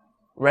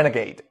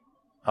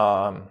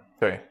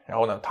 对，然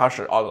后呢，他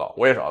是 outlaw，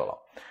 我也是 outlaw，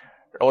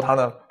 然后他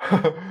呢，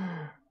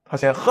他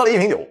先喝了一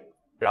瓶酒，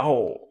然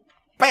后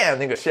ban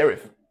那个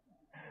sheriff，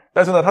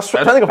 但是呢，他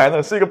甩出来那个牌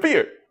呢是一个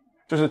beer，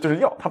 就是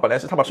药，他把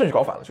顺序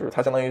搞反了，就是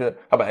他相当于是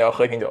他本来要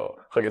喝一瓶酒，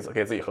喝给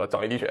自己喝，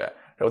找一滴血，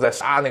然后再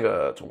杀那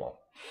个主公，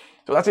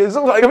就他直接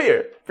扔出来一个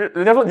beer，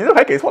 人家说你这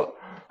牌给错了，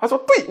他说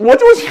对，我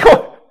就是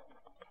要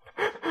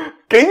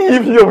给你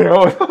一瓶酒瓶，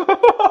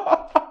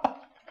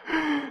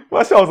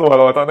我笑死我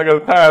了，我操，那个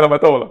太他妈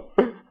逗了。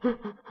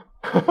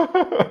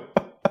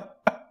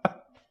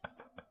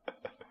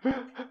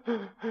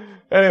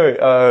Anyway，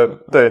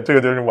 对，这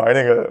个就是玩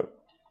那个，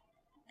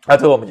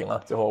最后我们赢了，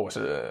最后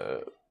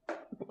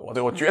我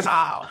最后绝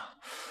杀，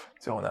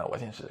最后呢，我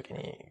先是给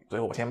你，最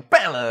后我先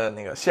ban了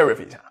那个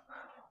sheriff 一下，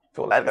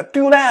最后来了个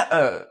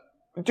Dulano，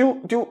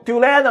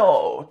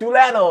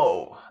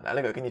 来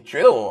了个给你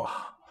决斗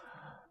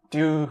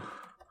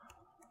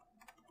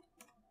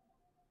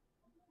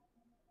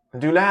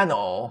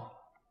Dulano，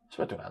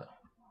 是不是 Dulano？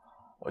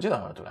 我记得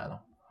好像是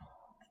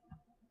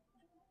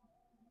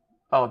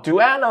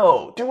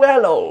Dulano。Duello，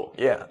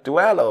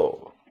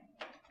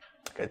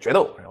 给决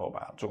斗，然后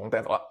把主公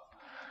带走了。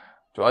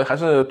主要还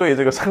是对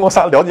这个三国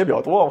杀了解比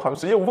较多，好像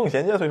是业务奉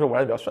衔接，所以说玩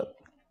的比较顺，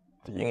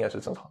赢也是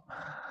正常，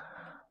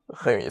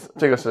很有意思。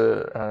这个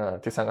是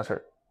第三个事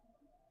儿。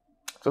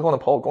之后呢，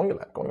跑我公寓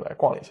来逛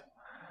了一下，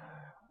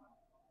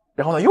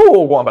然后呢又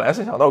逛，本来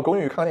是想到公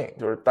寓看电影，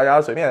就是大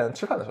家随便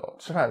吃饭的时候，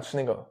吃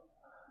那个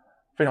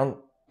非常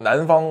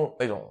南方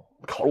那种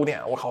烤肉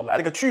店，我靠，来了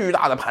一个巨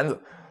大的盘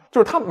子。就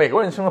是他美国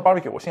人称的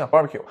barbecue， 我心想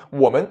barbecue，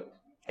 我们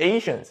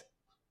Asians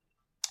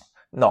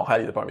脑海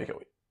里的 barbecue，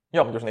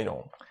 要么就是那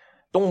种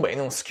东北那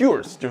种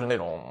skewers， 就是那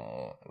种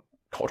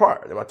烤串，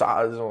对吧？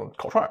炸这种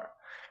烤串，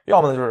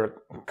要么呢就是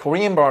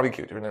Korean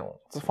barbecue， 就是那种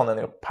放在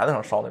那个盘子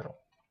上烧那种。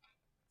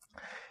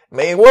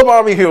美国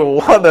barbecue，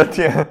 我的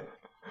天，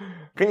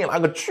给你拿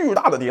个巨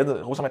大的碟子，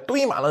然后上面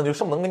堆满了，就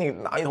恨不能给你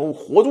拿一头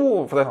活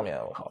猪浮在上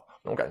面，我靠，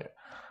那种感觉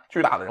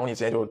巨大的，然后你直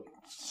接就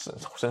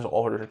伸手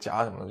或者是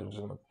夹什么，就是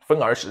什么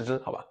分而食之，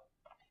好吧？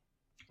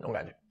那种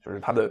感觉就是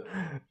它的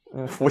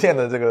浮现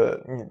的这个，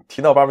你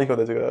提到 barbecue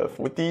的这个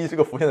第一这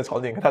个浮现的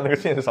场景跟它那个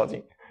现实场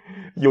景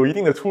有一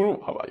定的出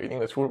入，好吧？有一定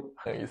的出入，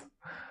很有意思。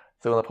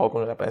最后呢，跑公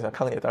园来本来想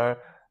看个夜，当然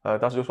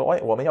当时就说，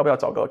我们要不要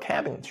找个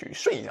cabin 去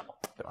睡一觉，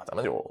对吧？咱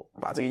们就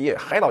把这个夜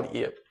嗨到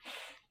底。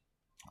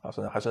当时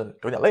呢还是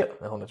有点累了，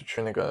然后呢就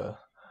去那个，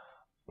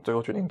最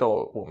后决定到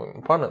我们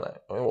apartment 来，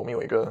因为我们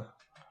有一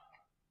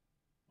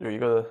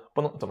个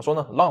不能怎么说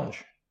呢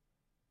lounge，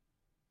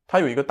 它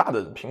有一个大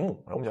的屏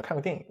幕，然后我们想看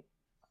个电影，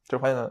就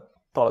发现呢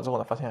到了之后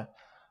呢，发现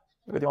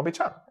那个地方被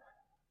占了。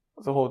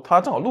最后他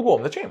正好路过我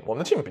们的 gym， 我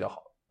们的 gym 比较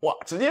好，哇，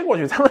直接过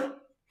去。他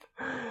们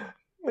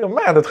那个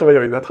Matt 特别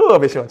有意思，他特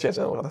别喜欢健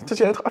身，我靠，这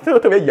些人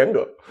特别严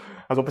格。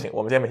他说不行，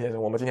我们今天没健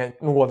身，我们今天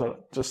路过这了，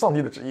这是上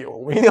帝的旨意，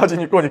我们一定要进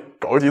去过去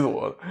搞几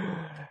组，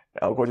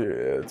然后过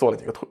去做了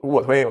几个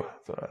卧推，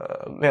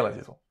练了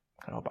几组，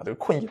然后把这个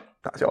困意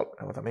打消了，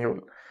然后咱们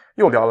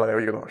又聊了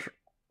1个多小时。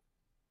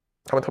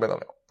他们特别能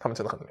聊，他们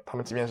真的很能聊，他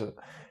们即便是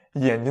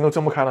眼睛都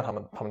睁不开了，他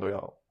们都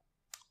要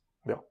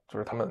聊，就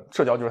是他们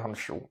社交就是他们的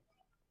食物，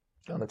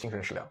让他们精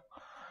神食粮。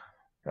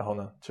然后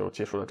呢，就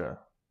结束了这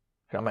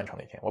非常漫长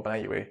的一天。我本来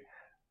以为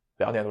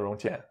2点多钟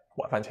见，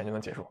晚饭前就能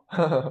结束，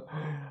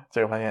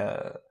结果发现，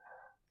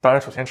当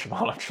然首先迟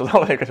到了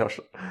1个小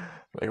时，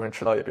每个人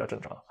迟到也比较正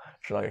常，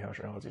迟到1个小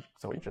时，然后就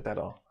最后一直待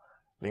到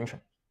凌晨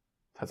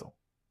才走。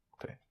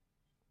对，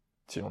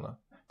其中呢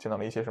见到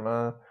了一些什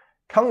么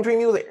country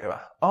music， 对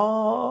吧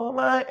 ？All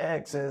my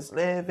exes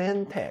live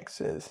in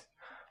Texas，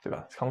 对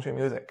吧 ？country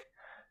music，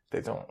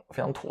 对，这种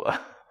非常土的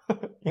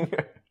音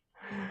乐。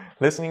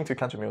listening to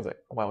country music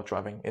while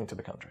driving into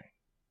the country，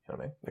 you know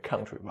what I mean? The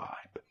country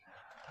vibe。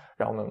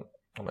然后呢，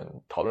我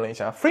们讨论了一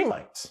下 free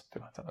minds，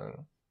 对吧？咱们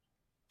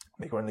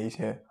美国人的一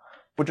些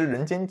不知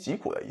人间疾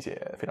苦的一些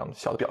非常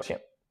小的表现。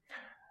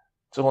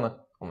之后呢，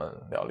我们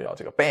聊聊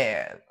这个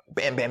ban，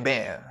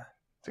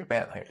 这个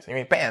ban 很有意思，因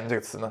为 ban 这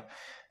个词呢，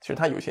其实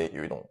它有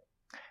一种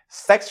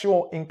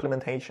sexual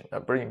implementation，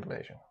 不是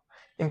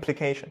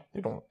implication， 一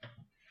种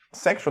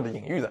sexual 的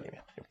隐喻在里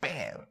面，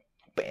 ban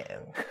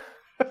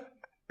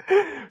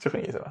就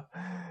很有意思吧。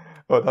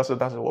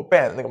当时我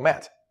ban 那个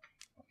Matt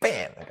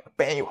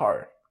ban you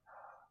hard，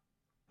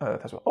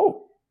 他说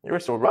Oh you're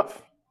so rough，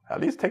 at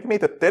least take me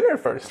to dinner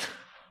first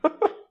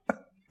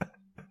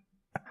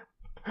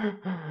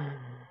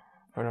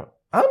他说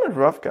I'm a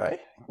rough guy,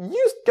 you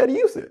get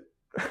used to it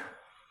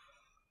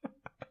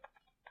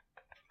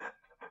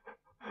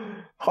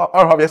好，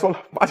二号别说了，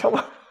拔枪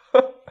吧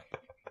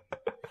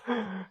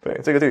对，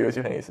这个游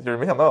戏很有意思，就是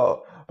没想到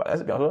本来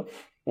是比方说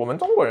我们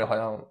中国人好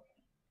像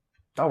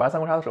打玩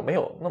三国杀的时候没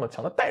有那么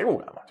强的代入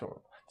感嘛，就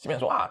即便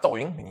说啊赵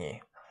云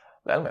你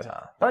来了买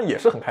啥，当然也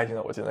是很开心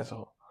的，我记得那时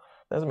候，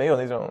但是没有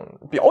那种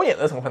表演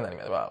的成分在里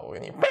面，对吧？我给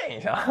你扮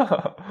一下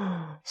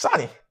杀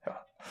你，对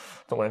吧？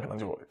中国人可能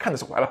就看着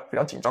手来了，非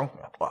常紧张，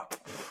哇，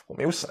我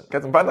没有闪该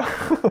怎么办呢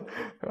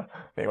对吧？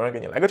美国人给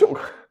你来个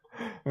joke，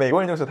 美国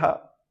人就是他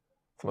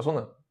怎么说呢，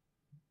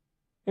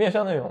有点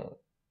像那种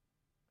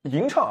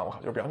吟唱，我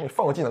靠，就比方说你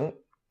放个技能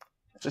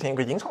之前有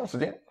个吟唱时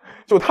间，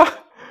就他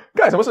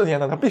干什么事情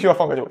呢？他必须要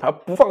放个 joke， 他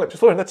不放个，就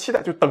所有人的期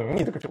待就等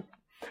你这个 joke，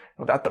 然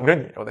后大家等着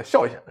你，然后再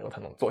笑一下，然后才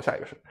能做下一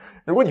个事。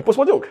如果你不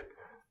说 joke，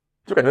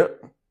 就感觉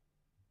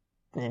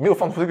你没有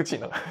放出这个技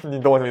能，你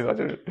懂我什么意思吧？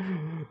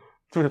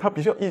就是他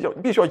必须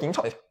要吟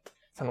唱一下，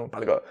才能把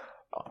这个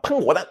喷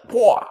火弹，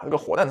哇，这个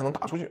火弹才能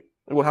打出去。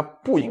如果他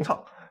不吟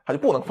唱，他就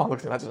不能放这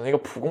个技能，他只能一个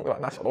普攻，对吧？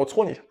拿小刀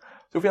戳你一下，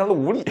就非常的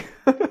无力。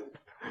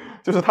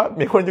就是他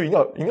美国人就一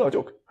定要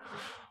joke，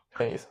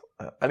 很有意思。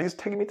At least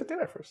take me to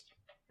dinner first，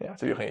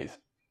 这就很有意思。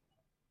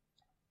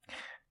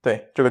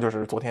对，这个就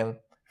是昨天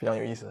非常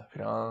有意思，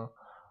非常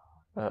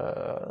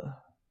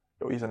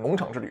有意思的农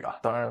场之旅啊。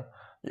当然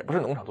也不是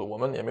农场我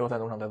们也没有在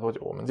农场待多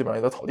久，我们基本上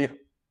也在草地上，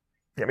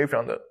也没有非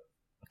常的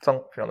脏，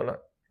非常的乱，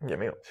也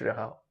没有，其实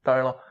还好。当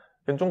然了，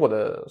跟中国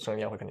的生日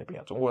宴会肯定不一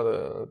样，中国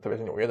的特别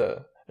是纽约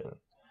的人，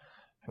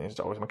肯定是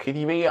找个什么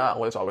KTV 啊，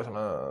或者找个什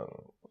么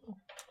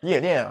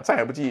夜店啊，再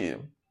也不济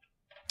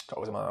找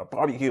个什么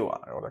barbecue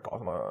啊，然后再搞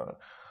什么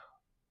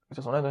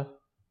叫什么来着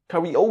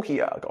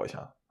karaoke 啊，搞一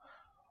下，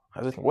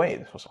还是挺贵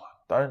的，说实话。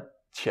当然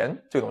钱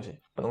这个东西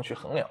不能去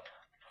衡量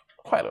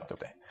快乐，对不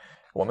对？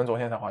我们昨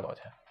天才花多少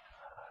钱？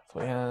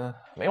昨天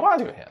没花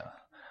几个钱，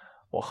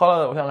我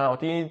想想看，我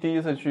第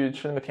一次去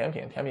吃那个甜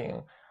品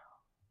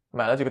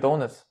买了几个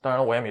donuts， 当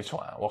然我也没吃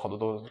完，我好多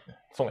都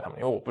送给他们，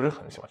因为我不是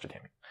很喜欢吃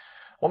甜品。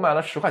我买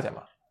了10块钱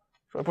吧，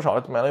说不少，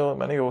买了有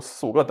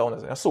4-5个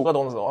donuts，4-5个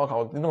donuts， 我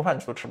靠，一顿饭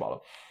都吃饱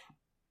了。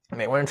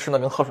美国人吃的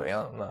跟喝水一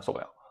样，那受不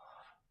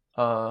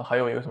了。还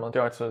有一个什么，第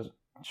二次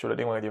去了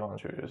另外一个地方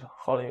去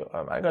喝了一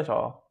个买一个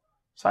小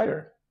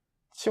cider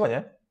 7块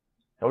钱，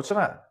然后吃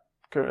饭，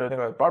就是那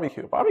个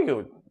barbecue，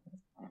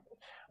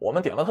 我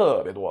们点了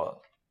特别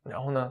多，然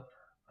后呢，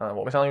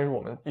我们相当于是我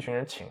们一群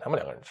人请他们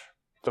2个人吃，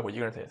最后一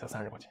个人也才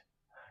30块钱，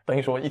等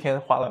于说一天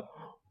花了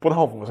不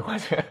到50块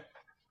钱，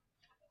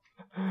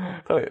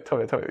特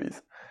别有意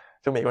思。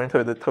就美国人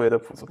特别的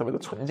朴素，特别的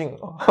纯净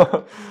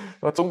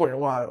啊。中国人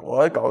哇，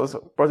我搞的是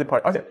birthday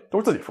party， 而且都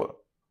是自己付的。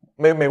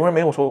美国人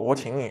没有说我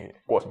请你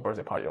过什么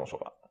birthday party 这种说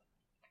法。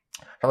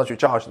上次去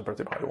Josh 的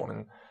birthday party， 我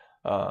们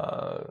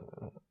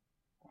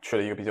去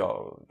了一个比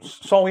较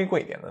稍微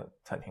贵一点的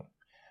餐厅，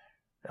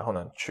然后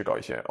呢去搞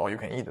一些 all you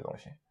can eat 的东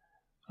西，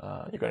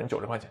一个人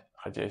90块钱，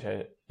还接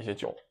一些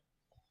酒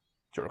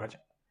，90块钱，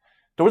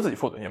都是自己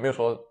付的，也没有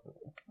说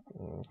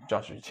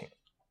Josh 去请，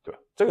对吧？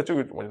这个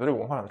我觉得这个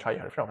文化上的差异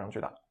还是非常非常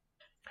巨大的。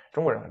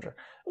中国人还是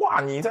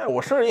哇，你在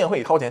我生日宴会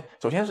里掏钱，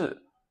首先是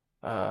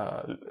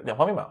2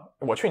方面吧，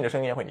我去你的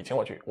生日宴会，你请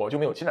我去，我就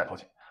没有期待掏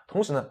钱。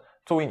同时呢，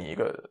作为你一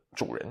个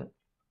主人，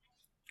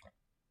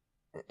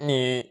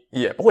你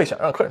也不会想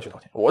让客人去掏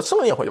钱。我生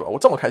日宴会对吧？我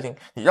这么开心，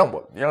你让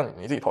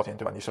你自己掏钱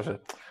对吧？你是不是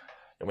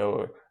有没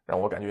有让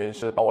我感觉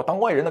是把我当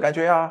外人的感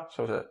觉呀？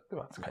是不是对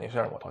吧？这肯定是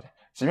让我掏钱。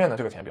即便呢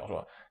这个钱，比方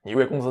说你1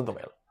个月工资都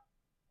没了，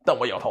但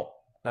我也要掏。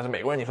但是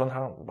美国人，你说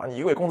他把你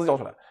1个月工资交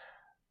出来，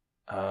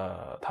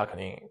他肯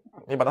定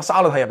你把他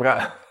杀了他也不干，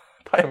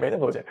他也没那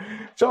么多钱。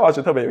这要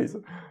是特别有意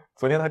思。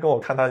昨天他跟我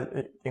看他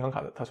银行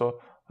卡的，他说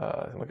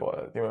什么给我，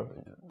因为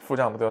付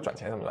账不都要转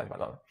钱什么乱七八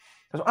糟的。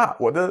他说啊，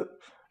我的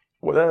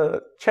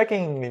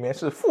checking 里面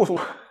是负数，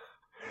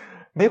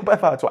没有办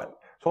法转，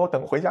说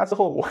等回家之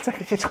后我再给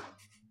你转。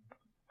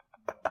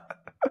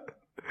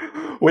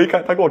我一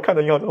看他给我看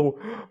的银行账户，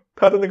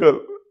他的那个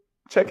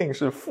checking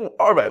是负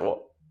200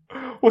多。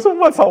我说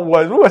我操，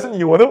我如果是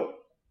你，我都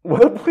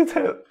不会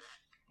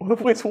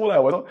出来。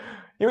我说，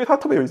因为他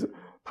特别有意思，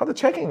他的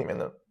checking 里面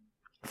呢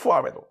负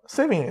200多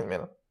 ，saving 里面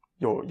呢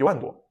有1万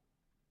多。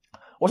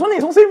我说你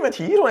从 saving 里面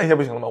提出来一些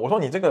不行了吗？我说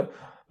你这个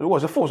如果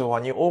是负数的话，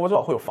你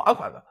overdraw 会有罚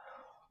款的。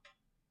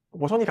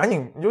我说你赶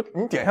紧，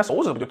你点一下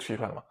手指不就提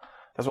出来了吗？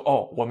他说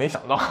哦，我没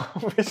想到，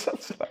没想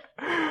起来。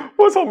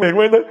我操，美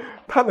国人的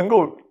他能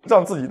够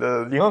让自己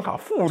的银行卡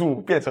负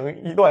数变成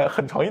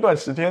很长一段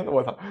时间，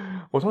我操！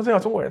我说这样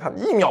中国人他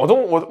1秒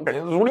钟，我感觉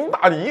如临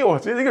大敌，我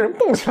直接一个人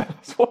蹦起来了，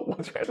说我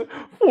全是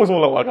负数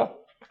了，我靠！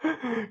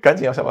赶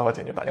紧要想办法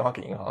解决，打电话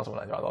给银行什么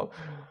乱七八糟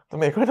的。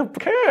美国人都不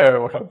care，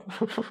 我靠！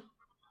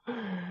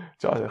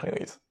主要是很有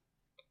意思。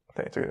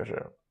对，这个就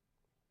是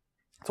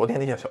昨天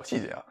那些小细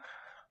节啊，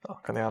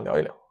跟大家聊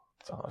一聊，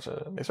正好是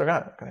没事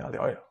干，跟大家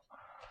聊一聊。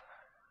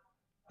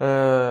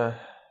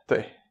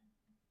对，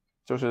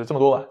就是这么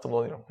多吧，这么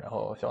多内容。然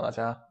后希望大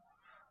家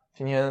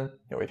今天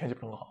因为天气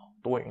不是很好，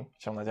多云，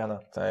希望大家呢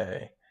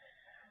在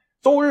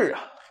周日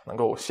能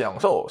够享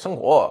受生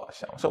活，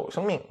享受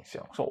生命，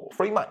享受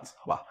free minds，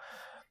 好吧？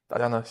大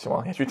家呢希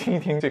望也去听一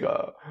听这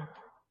个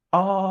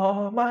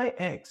All My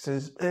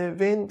Exes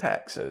Live in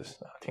Texas，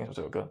 听一首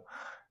这首歌，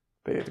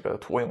被这个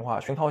土味文化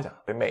熏陶一下，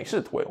被美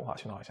式土味文化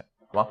熏陶一下，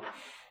好吗？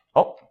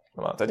好，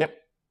那么再见。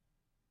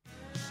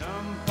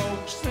Some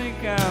folks think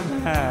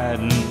I'm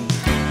hiding.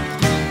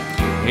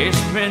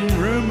 It's been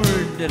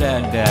rumored that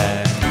I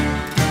died,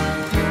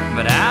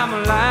 but I'm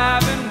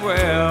alive and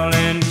well.